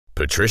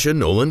Patricia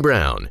Nolan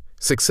Brown,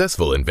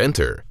 successful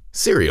inventor,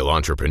 serial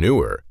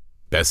entrepreneur,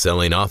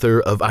 best-selling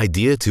author of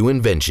Idea to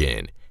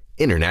Invention,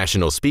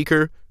 international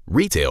speaker,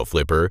 retail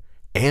flipper,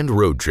 and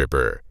road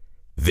tripper.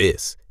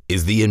 This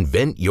is the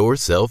Invent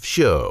Yourself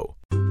Show.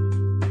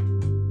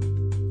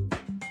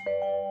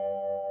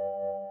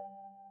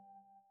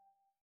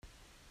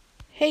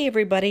 Hey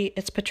everybody,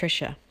 it's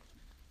Patricia.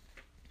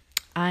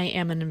 I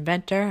am an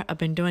inventor. I've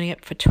been doing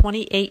it for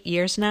 28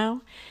 years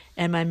now,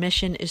 and my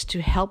mission is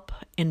to help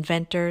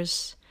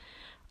inventors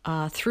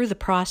through the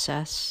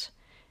process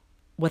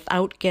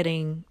without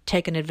getting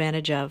taken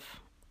advantage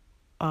of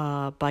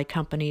by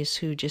companies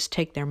who just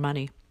take their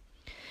money.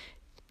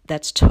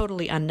 That's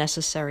totally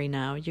unnecessary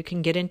now. You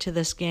can get into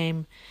this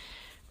game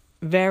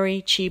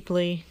very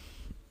cheaply,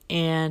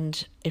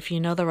 and if you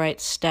know the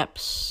right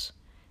steps,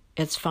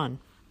 it's fun.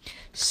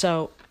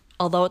 So,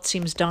 although it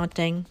seems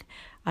daunting,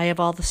 I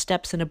have all the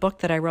steps in a book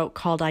that I wrote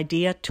called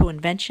Idea to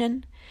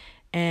Invention.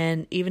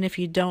 And even if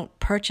you don't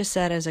purchase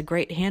that as a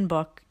great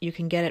handbook, you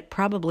can get it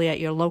probably at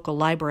your local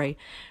library.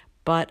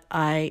 But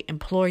I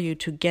implore you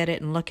to get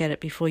it and look at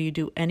it before you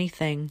do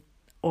anything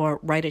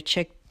or write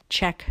a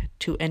check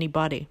to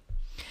anybody.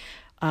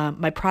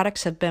 My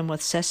products have been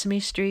with Sesame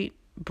Street,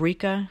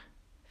 Brica,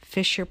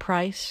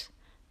 Fisher-Price,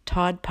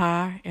 Todd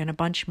Parr, and a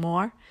bunch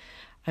more.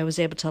 I was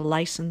able to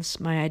license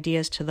my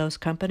ideas to those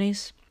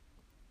companies.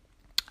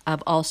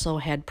 I've also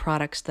had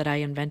products that I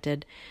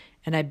invented,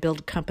 and I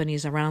build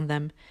companies around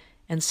them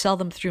and sell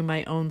them through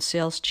my own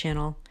sales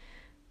channel,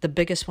 the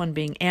biggest one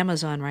being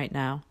Amazon right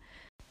now.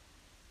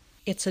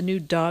 It's a new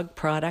dog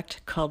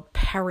product called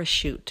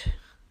Parachute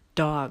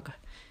Dog.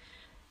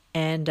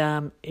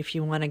 And if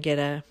you want to get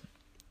a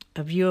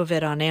view of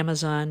it on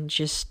Amazon,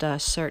 just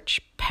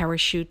search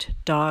Parachute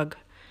Dog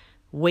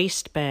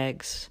waist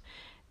bags.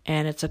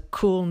 And it's a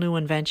cool new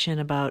invention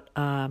about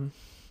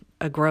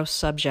a gross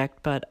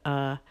subject, but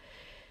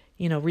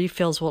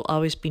refills will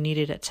always be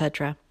needed,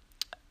 etc.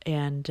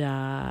 And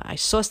I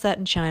sourced that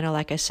in China,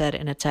 like I said,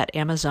 and it's at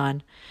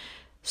Amazon.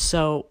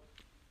 So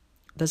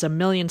there's a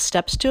million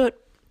steps to it,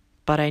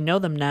 but I know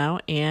them now,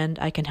 and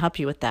I can help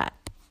you with that.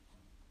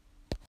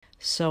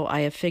 So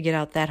I have figured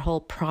out that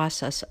whole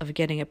process of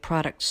getting a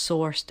product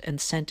sourced and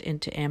sent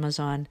into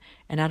Amazon,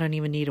 and I don't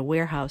even need a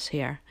warehouse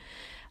here.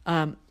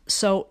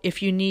 So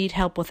if you need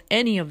help with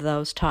any of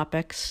those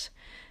topics,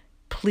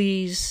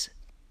 please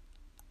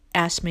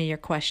ask me your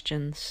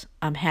questions.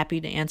 I'm happy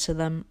to answer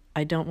them.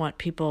 I don't want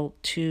people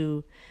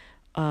to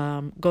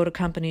go to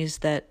companies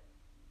that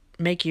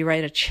make you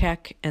write a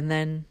check and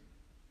then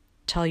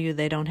tell you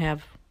they don't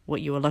have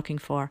what you were looking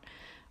for,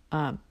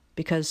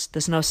 because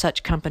there's no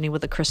such company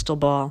with a crystal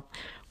ball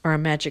or a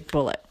magic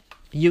bullet.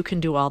 You can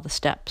do all the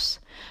steps,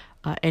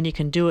 and you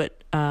can do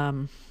it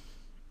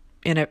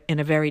in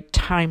a very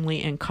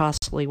timely and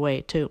costly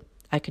way too.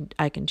 I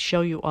can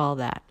show you all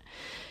that.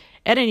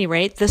 At any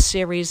rate, this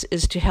series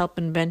is to help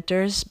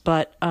inventors,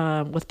 but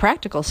with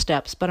practical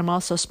steps. But I'm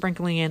also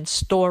sprinkling in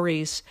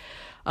stories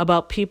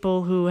about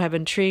people who have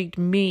intrigued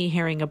me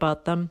hearing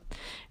about them,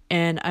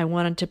 and I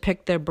wanted to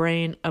pick their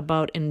brain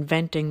about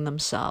inventing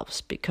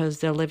themselves because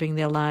they're living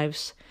their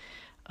lives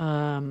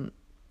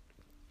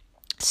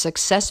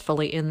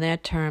successfully in their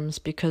terms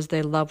because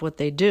they love what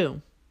they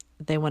do.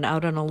 They went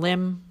out on a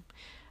limb.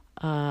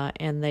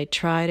 And they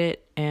tried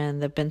it,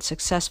 and they've been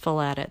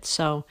successful at it.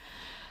 So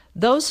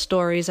those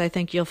stories I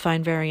think you'll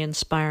find very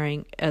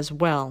inspiring as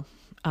well,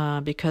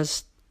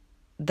 because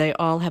they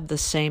all have the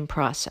same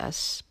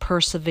process.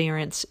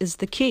 Perseverance is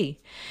the key.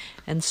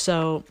 And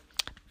so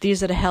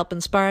these are to help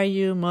inspire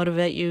you,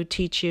 motivate you,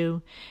 teach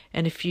you.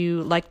 And if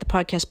you like the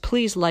podcast,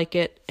 please like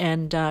it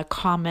and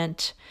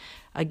comment.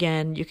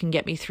 Again, you can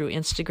get me through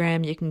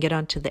Instagram. You can get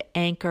onto the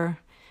Anchor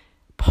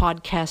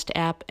podcast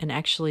app and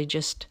actually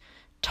just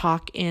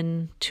talk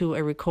into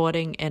a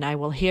recording, and I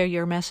will hear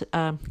your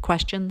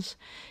questions.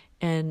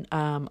 And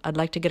I'd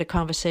like to get a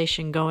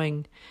conversation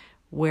going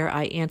where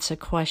I answer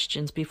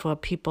questions before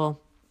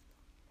people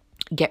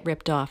get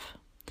ripped off,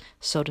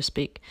 so to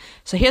speak.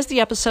 So here's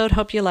the episode.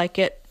 Hope you like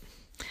it.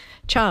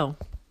 Ciao.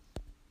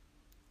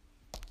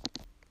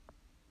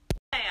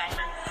 Hey, I'm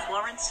in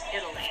Florence,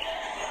 Italy,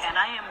 and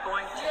I am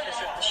going to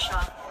visit the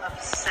shop of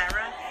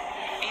Sarah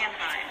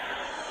Anheim.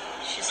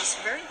 She's this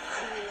very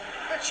cool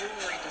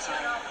jewelry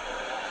designer.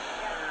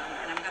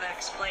 And I'm going to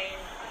explain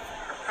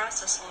her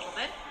process a little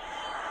bit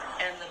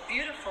and the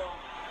beautiful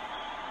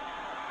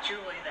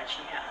jewelry that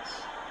she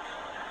has.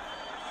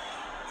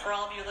 For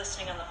all of you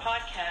listening on the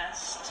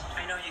podcast,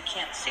 I know you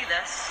can't see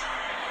this,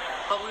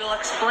 but we will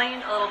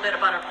explain a little bit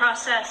about her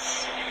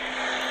process.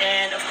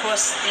 And of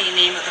course, the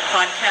name of the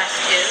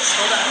podcast is,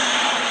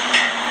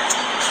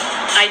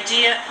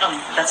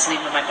 that's the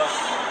name of my book.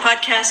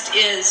 Podcast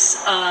is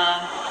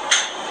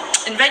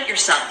Invent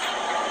Yourself.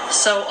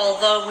 So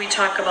although we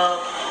talk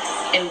about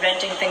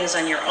inventing things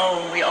on your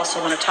own, we also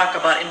want to talk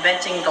about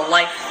inventing the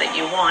life that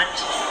you want,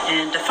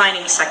 and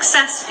defining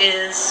success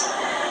is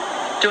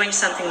doing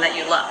something that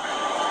you love.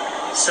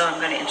 So I'm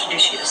going to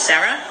introduce you to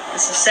Sarah.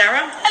 This is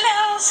Sarah.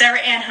 Hello. Sarah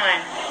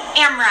Anheim.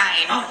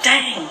 Amrine. Oh,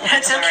 dang.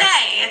 It's Sorry.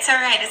 okay. It's all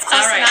right. It's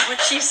close All right, enough.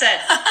 what she said.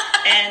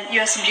 And you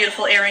have some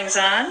beautiful earrings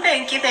on.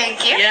 Thank you.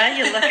 Thank you. Yeah,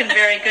 you're looking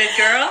very good,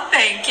 girl.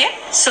 Thank you.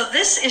 So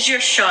this is your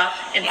shop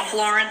in Yes.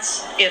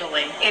 Florence,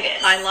 Italy. It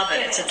is. I love it.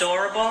 It It's is.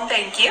 adorable.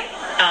 Thank you.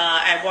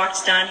 I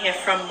walked down here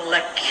from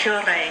La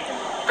Cure.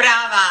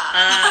 Brava.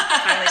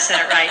 Finally said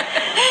it right.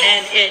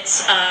 And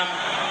it's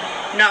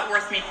not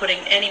worth me putting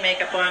any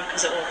makeup on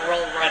because it will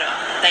roll right off.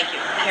 Thank you.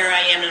 Here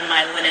I am in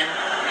my linen.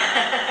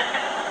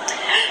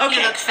 Okay.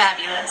 You look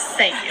fabulous.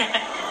 Thank you.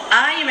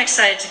 I am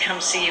excited to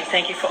come see you.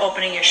 Thank you for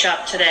opening your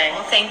shop today.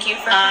 Well, thank you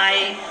for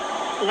I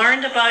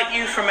learned about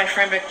you from my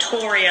friend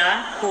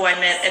Victoria, who I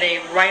met at a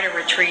writer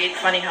retreat.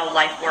 Funny how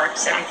life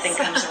works. Everything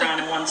comes around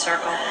in one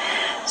circle.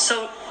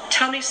 So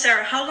tell me,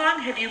 Sarah, how long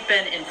have you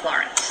been in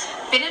Florence?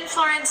 Been in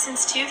Florence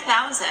since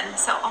 2000,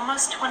 so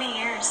almost 20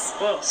 years.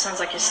 Whoa, sounds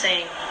like you're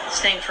staying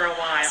for a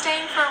while.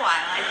 Staying for a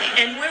while, I think.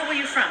 And where were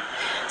you from?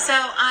 So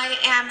I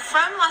am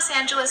from Los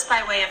Angeles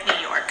by way of New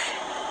York.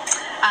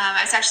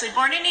 I was actually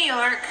born in New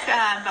York,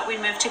 but we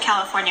moved to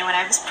California when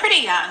I was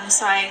pretty young,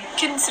 so I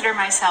consider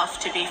myself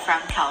to be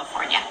from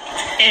California.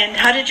 And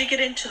how did you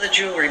get into the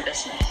jewelry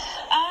business?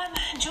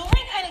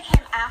 Jewelry kind of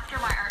came after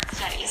my art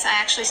studies. I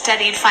actually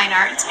studied fine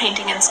arts,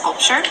 painting, and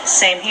sculpture.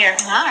 Same here.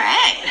 All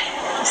right.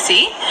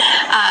 See?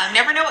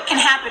 Never know what can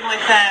happen with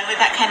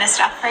that kind of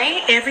stuff,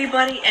 right?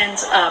 Everybody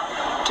ends up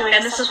Doing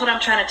and this is what I'm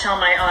trying to tell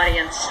my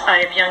audience. I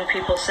have young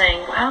people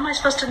saying, how am I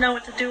supposed to know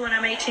what to do when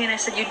I'm 18? I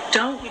said, you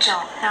don't. You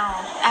don't. No.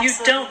 Absolutely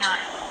You don't. not.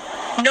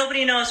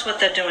 Nobody knows what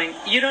they're doing.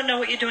 You don't know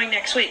what you're doing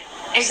next week,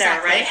 Exactly.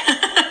 Sarah,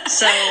 right?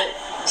 So,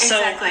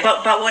 Exactly.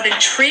 but what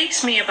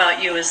intrigues me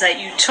about you is that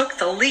you took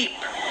the leap,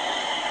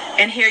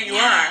 and here you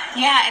are.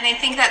 Yeah, and I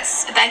think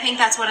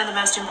that's one of the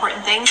most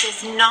important things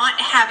is not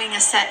having a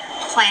set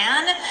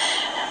plan,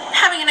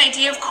 having an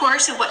idea, of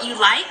course, of what you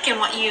like and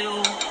what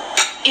you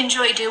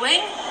enjoy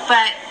doing,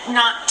 but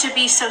not to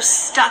be so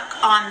stuck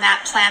on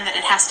that plan that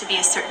it has to be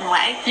a certain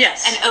way.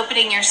 Yes. And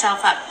opening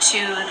yourself up to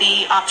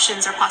the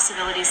options or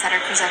possibilities that are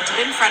presented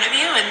in front of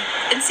you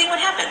and seeing what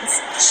happens.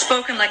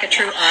 Spoken like a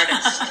true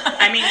artist.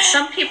 I mean,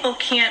 some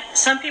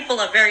people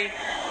are very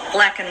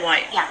black and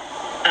white. Yeah.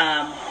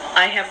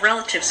 I have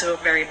relatives who are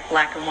very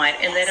black and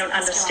white, and they don't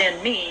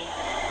understand me.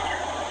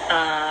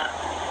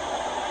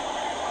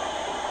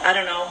 I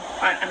don't know.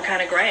 I'm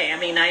kind of gray. I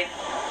mean,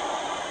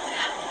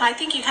 I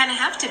think you kind of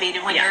have to be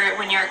when Yeah.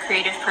 you're a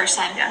creative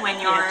person. Yeah, When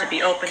you you're have to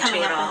be open to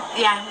coming it up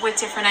all. with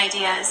different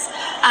ideas.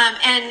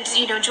 And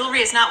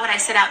jewelry is not what I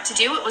set out to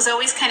do. It was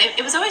always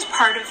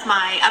part of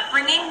my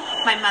upbringing.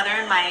 My mother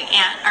and my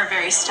aunt are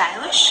very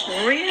stylish.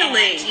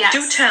 really And yes,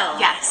 do tell.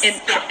 Yes.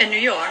 Yeah. In New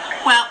York.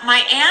 Well,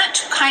 my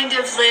aunt kind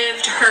of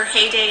lived her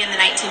heyday in the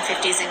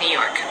 1950s in New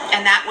York,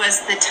 and that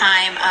was the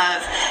time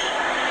of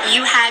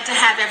you had to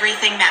have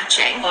everything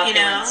matching.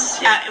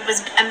 Opulence, yeah. It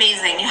was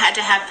amazing. You had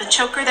to have the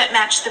choker that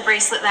matched the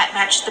bracelet, that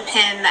matched the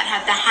pin, that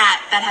had the hat,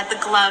 that had the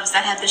gloves,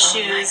 that had the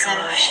shoes.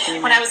 gosh, can you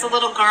And when I was a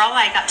little girl,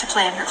 I got to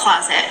play in her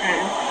closet,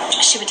 and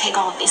she would take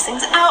all of these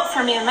things out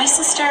for me and my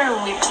sister, and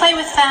we'd play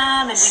with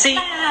them, and See,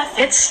 we'd laugh.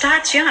 And it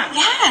starts young.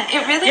 yeah,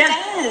 it really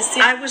does.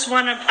 Yeah.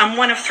 I'm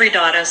one of three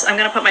daughters. I'm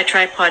going to put my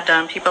tripod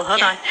down, people.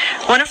 Hold on.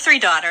 One of three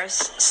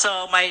daughters.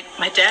 So my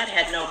dad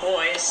had no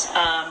boys.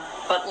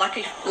 But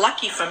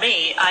lucky for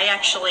me, I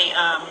actually,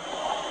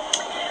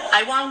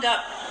 I wound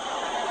up,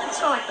 let's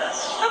go like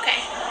this.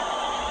 Okay.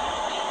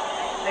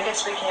 I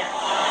guess we can't.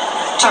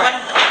 Do you All right.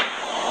 want to?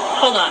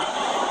 Hold on.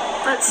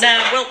 Let's see.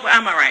 No,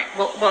 I'm all right.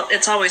 Well,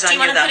 it's always Do on you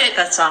you, want to though. put it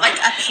That's all. like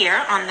up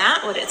here on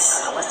that? What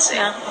it's? Let's see.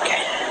 No?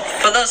 Okay.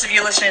 For those of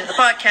you listening to the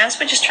podcast,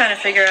 we're just trying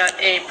to figure out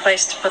a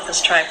place to put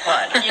this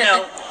tripod.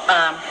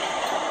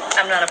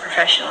 I'm not a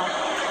professional.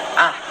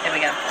 Here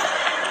we go.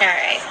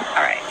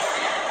 All right.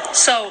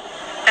 So,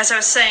 as I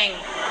was saying,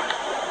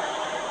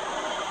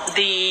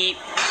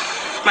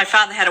 my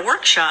father had a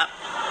workshop,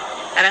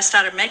 and I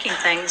started making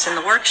things in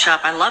the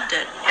workshop. I loved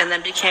it, and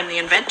then became the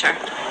inventor.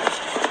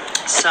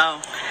 So,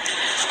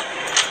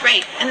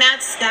 Right, and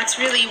that's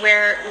really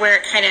where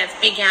it kind of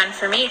began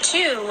for me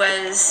too,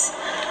 was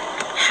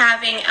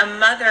having a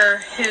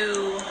mother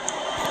who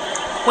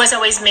was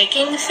always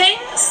making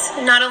things.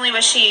 Not only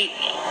was she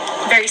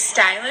very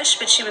stylish,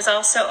 but she was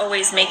also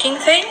always making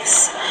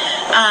things.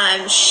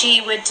 She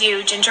would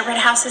do gingerbread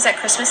houses at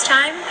Christmas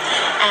time,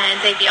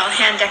 and they'd be all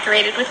hand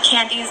decorated with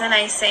candies and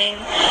icing.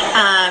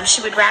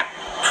 She would wrap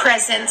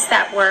presents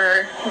that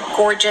were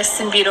gorgeous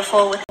and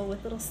beautiful with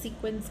little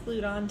sequins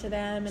glued onto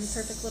them and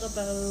perfect little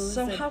bows.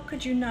 So how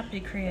could you not be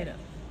creative?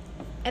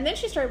 And then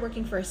she started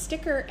working for a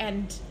sticker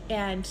and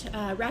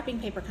wrapping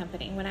paper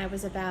company when I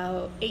was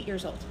about 8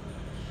 years old.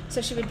 So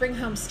she would bring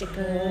home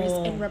stickers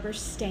and rubber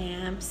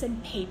stamps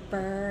and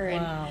paper.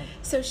 Wow. And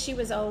so she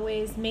was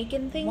always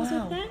making things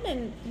Wow. with them.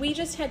 And we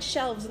just had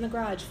shelves in the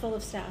garage full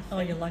of stuff. Oh,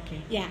 you're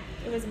lucky. Yeah,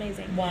 it was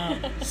amazing. Wow.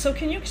 So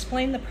can you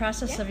explain the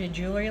process Yeah. of your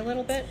jewelry a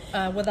little bit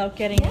without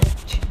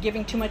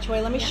giving too much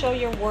away? Let me show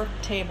your work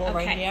table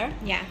right here.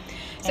 Yeah.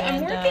 So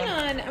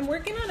I'm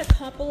working on a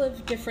couple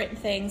of different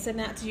things, and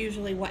that's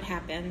usually what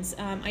happens.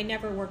 I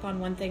never work on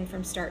one thing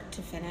from start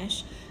to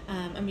finish.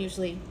 I'm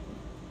usually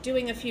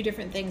doing a few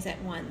different things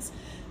at once.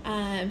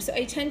 So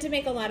I tend to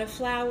make a lot of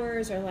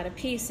flowers or a lot of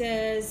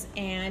pieces,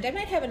 and I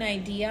might have an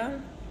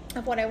idea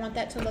of what I want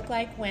that to look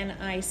like when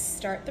I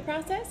start the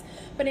process,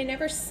 but I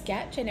never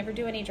sketch, I never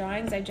do any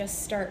drawings, I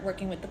just start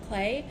working with the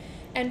clay.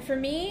 And for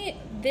me,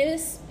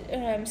 this,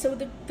 so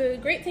the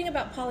great thing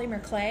about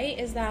polymer clay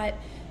is that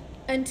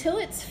until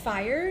it's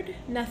fired,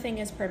 nothing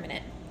is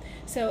permanent.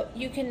 So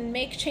you can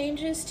make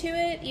changes to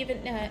it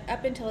even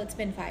up until it's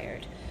been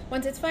fired.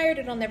 Once it's fired,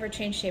 it'll never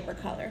change shape or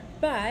color.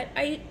 But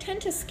I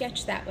tend to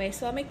sketch that way.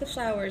 So I'll make the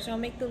flowers, I'll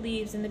make the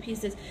leaves and the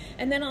pieces,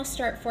 and then I'll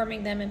start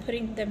forming them and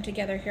putting them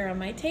together here on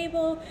my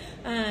table,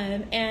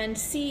 and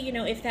see, you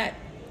know, if that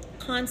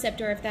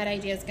concept or if that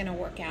idea is going to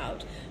work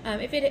out.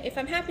 If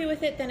I'm happy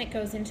with it, then it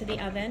goes into the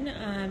oven.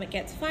 It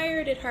gets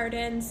fired, it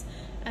hardens,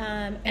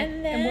 and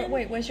then... And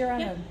wait, where's your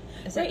oven?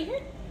 Is right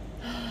here.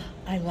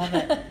 I love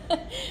it.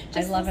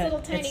 Just I love this it.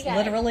 little tiny It's guy.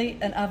 literally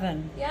an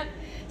oven. Yep.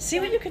 See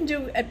what you can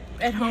do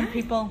at home,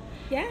 people.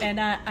 Yeah. And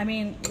I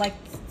mean, like,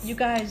 you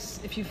guys,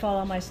 if you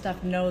follow my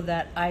stuff, know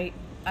that I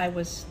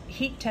was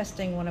heat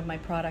testing one of my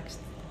products,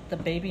 the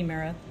baby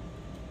mirror,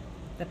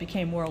 that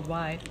became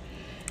worldwide.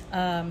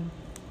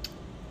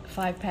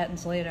 5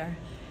 patents later.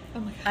 Oh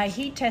my gosh. I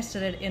heat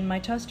tested it in my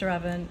toaster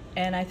oven,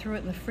 and I threw it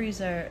in the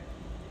freezer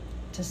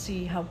to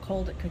see how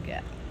cold it could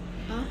get.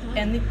 Uh-huh.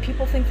 And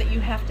people think that you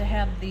have to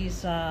have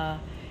these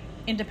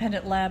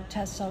independent lab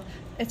tests. So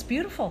it's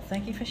beautiful.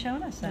 Thank you for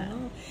showing us that.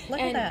 No. Look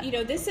and, at that. you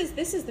know, this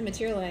is the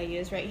material I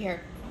use right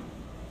here.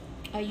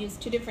 I use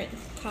 2 different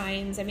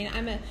kinds. I mean,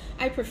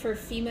 I prefer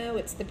Fimo.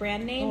 It's the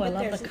brand name. Oh, I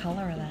but love the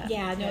color of that.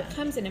 Yeah, no, it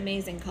comes in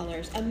amazing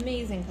colors, and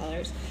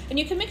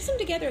you can mix them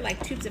together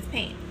like tubes of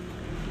paint.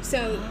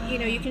 So, you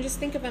know, you can just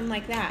think of them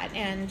like that,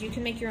 and you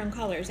can make your own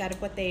colors out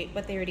of what they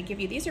already give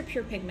you. These are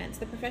pure pigments.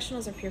 The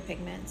professionals are pure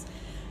pigments.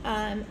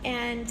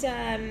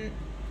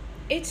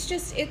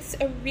 It's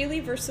a really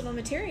versatile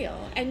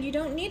material, and you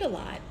don't need a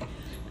lot.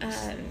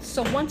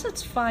 So once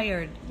it's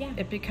fired, Yeah.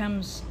 it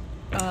becomes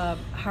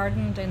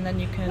hardened, and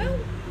then you can... Well,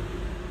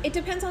 it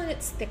depends on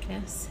its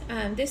thickness.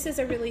 This is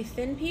a really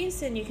thin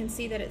piece, and you can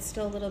see that it's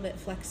still a little bit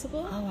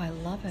flexible. Oh, I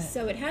love it.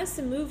 So it has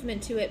some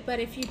movement to it, but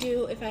if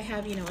I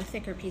have, you know, a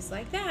thicker piece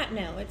like that,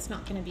 no, it's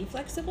not going to be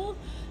flexible.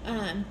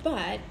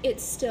 But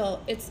it's still,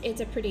 it's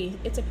a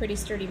pretty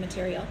sturdy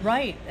material.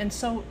 Right, and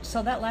so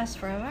that lasts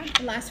forever?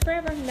 It lasts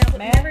forever.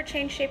 Man. Never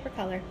change shape or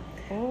color.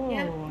 Oh,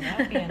 Yeah.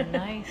 that'd be a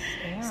nice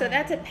earring. So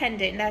that's a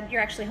pendant. Now you're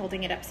actually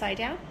holding it upside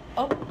down.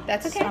 Oh,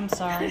 That's okay. I'm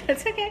sorry.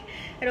 That's okay.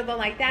 It'll go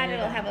like that. Yeah.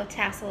 It'll have a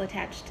tassel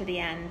attached to the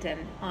end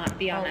and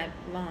be on Oh.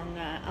 a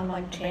long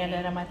Like the chain.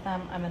 Band-Aid on my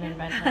thumb. I'm an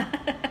inventor.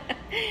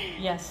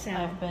 Yes, So-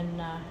 I've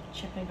been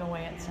chipping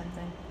away at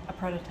something. A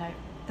prototype.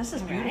 This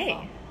is All beautiful.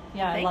 right.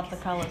 Yeah, I love the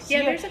Thanks. colors. Yeah,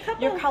 See, there's a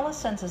couple- Your color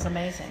sense is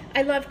amazing.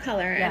 I love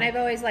color, and Yeah. I've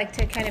always liked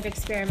to kind of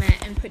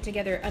experiment and put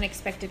together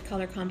unexpected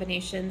color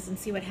combinations and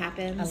see what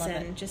happens, I love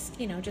and it. just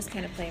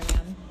kind of play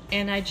around.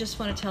 And I just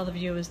want to tell the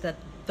viewers that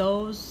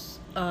those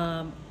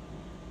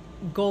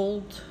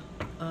gold,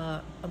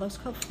 are those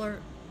called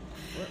flirt?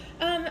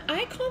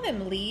 I call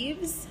them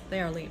leaves.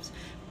 They are leaves.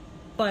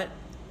 But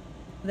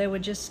they were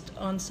just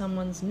on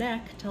someone's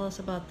neck. Tell us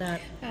about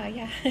that.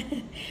 Yeah.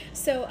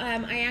 So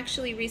I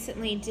actually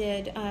recently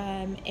did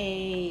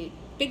a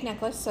big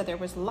necklace, so there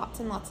was lots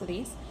and lots of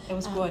these. It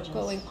was gorgeous.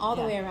 Going all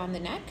the Yeah. way around the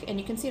neck, and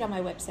you can see it on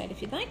my website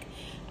if you'd like.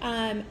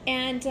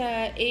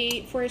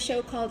 For a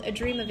show called A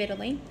Dream of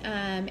Italy,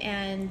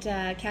 and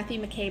Kathy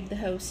McCabe, the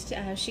host,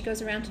 she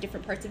goes around to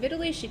different parts of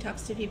Italy. She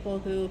talks to people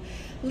who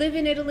live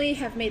in Italy,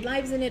 have made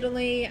lives in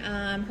Italy.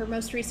 Her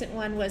most recent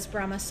one was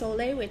Brahma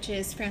Sole, which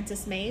is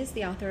Frances Mays,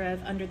 the author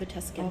of Under the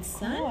Tuscan Of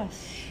Sun.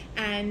 course.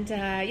 And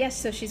yes,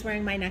 so she's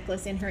wearing my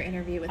necklace in her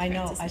interview with I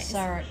know. Frances I Mays.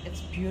 saw it.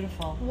 It's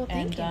beautiful. Well,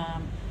 thank you.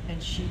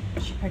 And she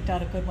picked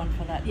out a good one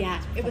for that. Yeah,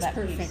 for it was that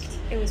perfect. piece.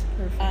 It was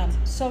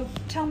perfect. So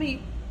tell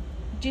me,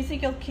 do you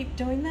think you'll keep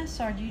doing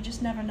this, or do you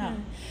just never know?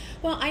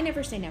 Well, I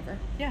never say never.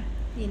 Yeah.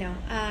 You know,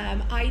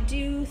 I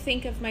do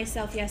think of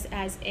myself, yes,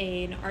 as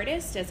an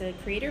artist, as a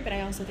creator, but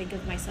I also think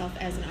of myself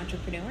as an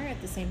entrepreneur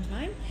at the same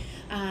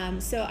time.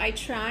 So I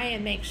try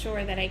and make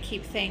sure that I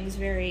keep things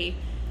very,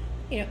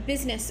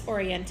 business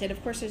oriented.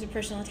 Of course, there's a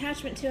personal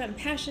attachment to it. I'm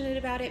passionate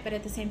about it, but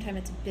at the same time,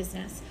 it's a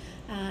business.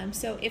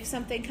 So if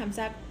something comes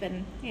up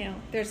and,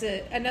 there's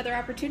another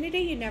opportunity,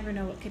 you never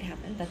know what could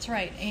happen. That's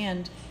right.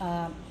 And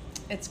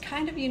it's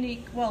kind of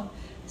unique. Well,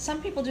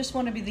 some people just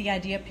want to be the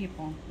idea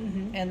people,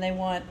 and they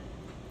want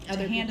to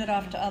Other hand people, it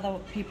off to other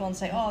people and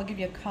say, "Oh, I'll give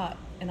you a cut."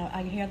 And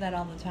I hear that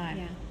all the time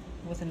Yeah.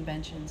 with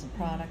inventions and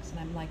products, and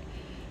I'm like,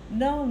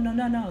 No,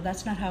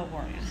 that's not how it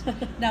works.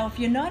 Now, if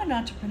you're not an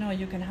entrepreneur,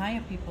 you can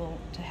hire people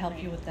to help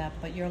you with that,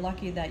 but you're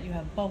lucky that you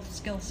have both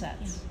skill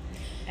sets.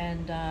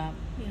 And Yeah,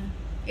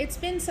 it's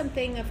been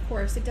something. Of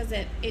course, it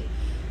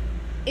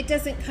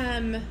doesn't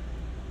come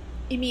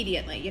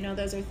immediately.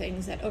 Those are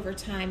things that over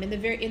time. In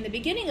the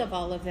beginning of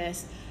all of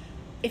this,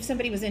 if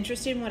somebody was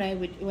interested in what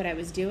I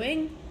was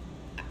doing,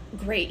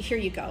 great, here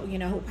you go. You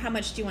know, how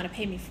much do you want to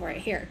pay me for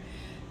it? Here.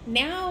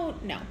 Now,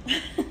 no.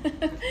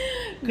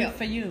 Good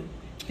for you.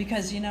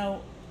 Because, you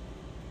know,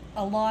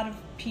 a lot of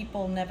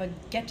people never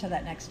get to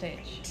that next stage.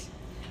 Right.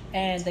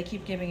 And they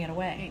keep giving it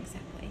away.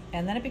 Exactly.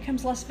 And then it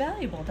becomes less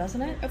valuable,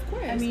 doesn't it? Of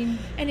course. I mean,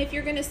 and if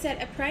you're going to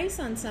set a price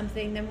on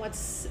something, then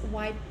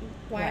why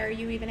Right. are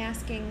you even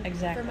asking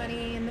Exactly. for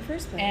money in the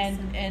first place?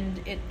 and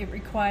it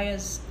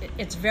requires,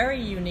 it's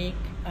very unique.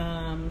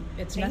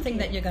 It's Thank nothing you.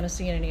 that you're going to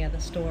see in any other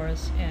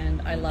stores,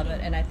 and I love it.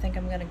 And I think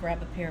I'm going to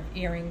grab a pair of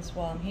earrings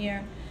while I'm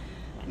here.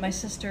 My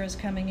sister is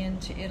coming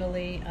into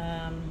Italy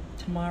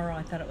tomorrow.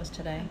 I thought it was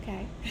today.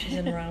 Okay. She's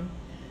in Rome,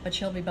 but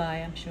she'll be by,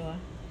 I'm sure.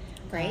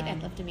 Great.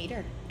 I'd love to meet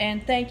her.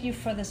 And thank you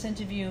for this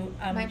interview.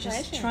 I'm My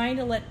just pleasure. trying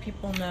to let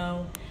people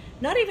know,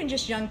 not even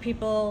just young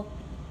people,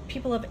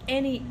 people of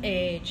any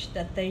age,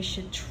 that they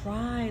should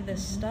try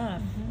this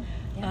stuff.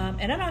 Yeah.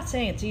 And I'm not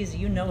saying it's easy.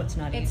 You know it's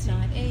not It's easy.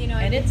 not. And, you know,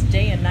 And it's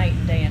day and night,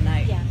 day and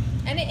night. Yeah,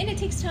 and it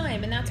takes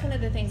time, and that's one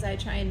of the things I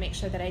try and make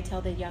sure that I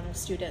tell the young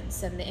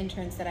students and the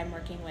interns that I'm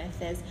working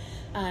with is,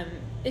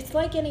 it's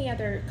like any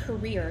other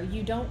career.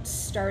 You don't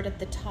start at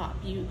the top.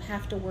 You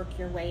have to work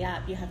your way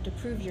up. You have to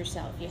prove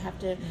yourself. You have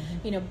to,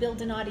 you know,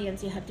 build an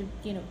audience. You have to,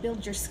 you know,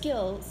 build your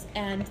skills,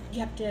 and you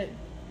have to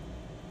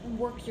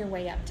work your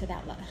way up to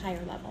that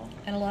higher level.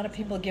 And a lot of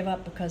people give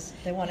up because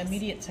they want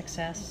immediate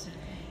success.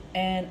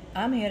 And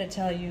I'm here to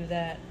tell you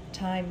that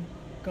time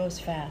goes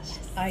fast.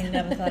 I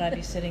never thought I'd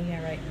be sitting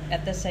here right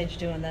at this age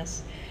doing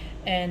this.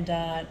 And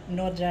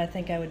nor did I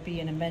think I would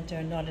be an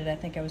inventor, nor did I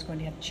think I was going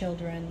to have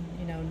children,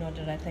 you know, nor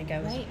did I think I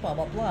was Right. blah,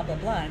 blah, blah, blah,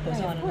 blah. It goes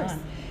Right, on of and course.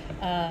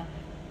 on.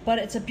 But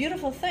it's a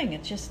beautiful thing.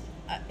 It's just,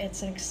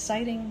 it's an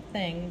exciting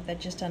thing that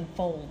just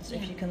unfolds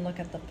if Yeah. you can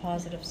look at the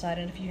positive side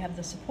and if you have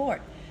the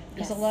support.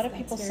 Because Yes, a lot of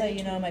that's people very say,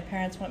 you know, true. my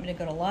parents want me to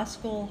go to law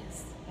school.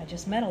 Yes. I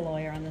just met a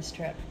lawyer on this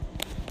trip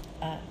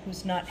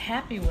who's not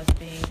happy with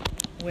being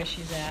where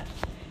she's at.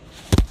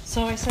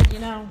 So I said, you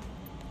know,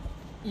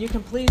 you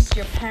can please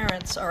your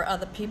parents or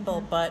other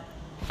people, but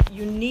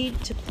you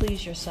need to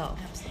please yourself.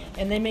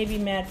 Absolutely. And they may be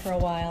mad for a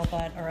while,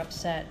 or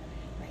upset,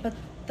 Right. but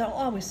they'll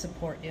always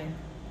support you.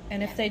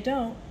 And if they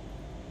don't,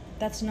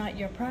 that's not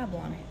your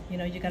problem. You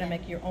know, you got to Yeah.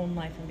 make your own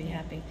life and be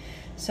happy.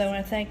 So I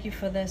want to thank you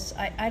for this.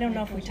 I don't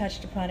know if we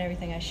touched upon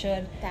everything I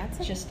should. That's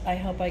okay. Just, I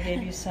hope I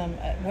gave you some,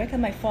 where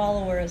can my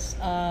followers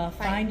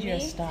find your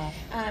me. stuff?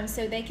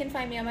 So they can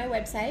find me on my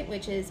website,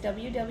 which is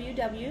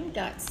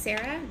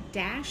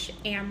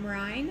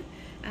www.sarah-amrine.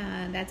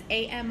 That's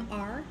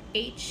AMRHEIN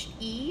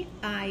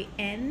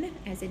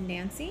as in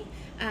Nancy.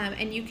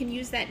 And you can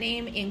use that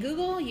name in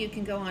Google. You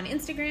can go on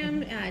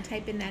Instagram,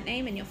 type in that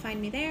name, and you'll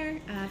find me there.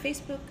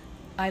 Facebook.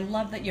 I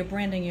love that you're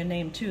branding your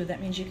name too. That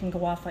means you can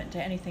go off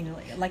into anything.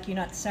 Like you're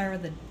not Sarah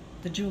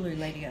the jewelry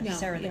lady, or No,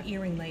 Sarah yeah. the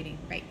earring lady.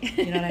 Right.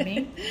 You know what I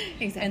mean?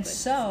 Exactly. And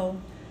so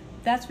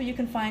that's where you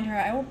can find her.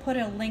 I will put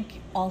a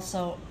link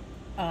also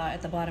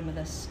at the bottom of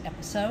this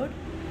episode.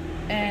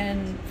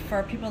 And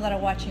for people that are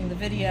watching the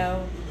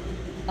video,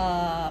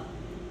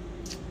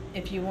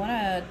 if you want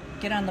to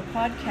get on the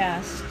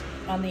podcast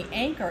on the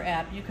Anchor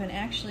app, you can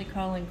actually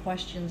call in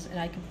questions, and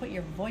I can put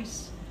your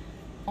voice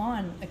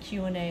on a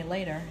Q&A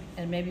later,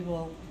 and maybe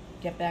we'll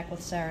get back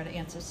with Sarah to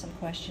answer some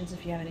questions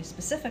if you have any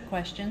specific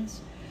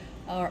questions,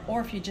 or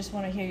if you just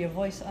want to hear your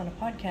voice on a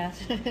podcast.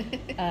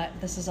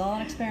 This is all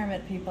an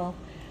experiment, people.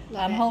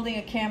 Love I'm it. holding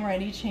a camera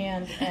in each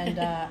hand, and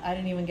I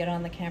didn't even get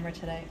on the camera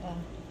today.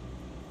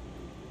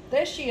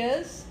 There she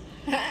is.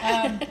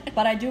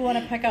 But I do want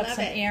to pick out Love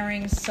some it.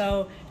 earrings.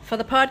 So for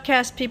the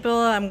podcast people,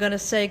 I'm going to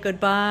say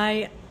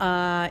goodbye,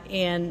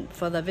 and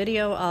for the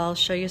video, I'll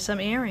show you some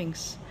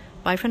earrings.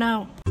 Bye for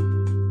now.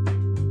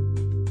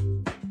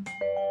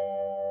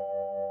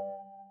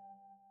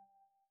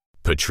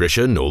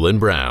 Patricia Nolan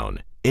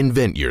Brown.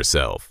 Invent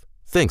yourself.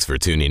 Thanks for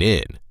tuning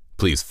in.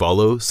 Please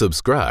follow,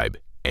 subscribe,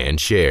 and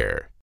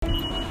share.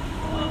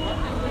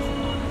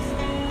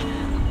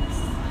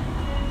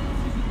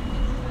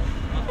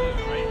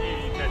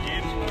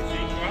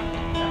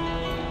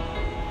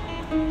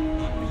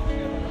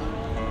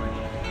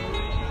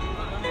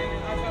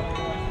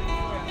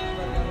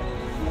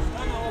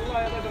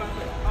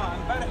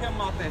 امبارح يوم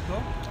ما اعطيته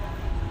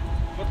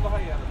قلت له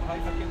هاي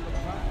باكيت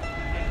دفع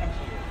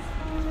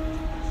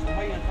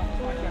هاي 5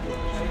 وهي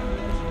 15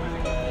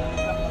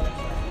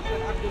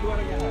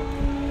 الورقه هاي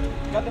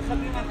قال لي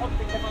خلينا نحط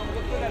كمان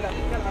قلت له لا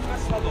بتلعب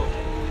بس هذول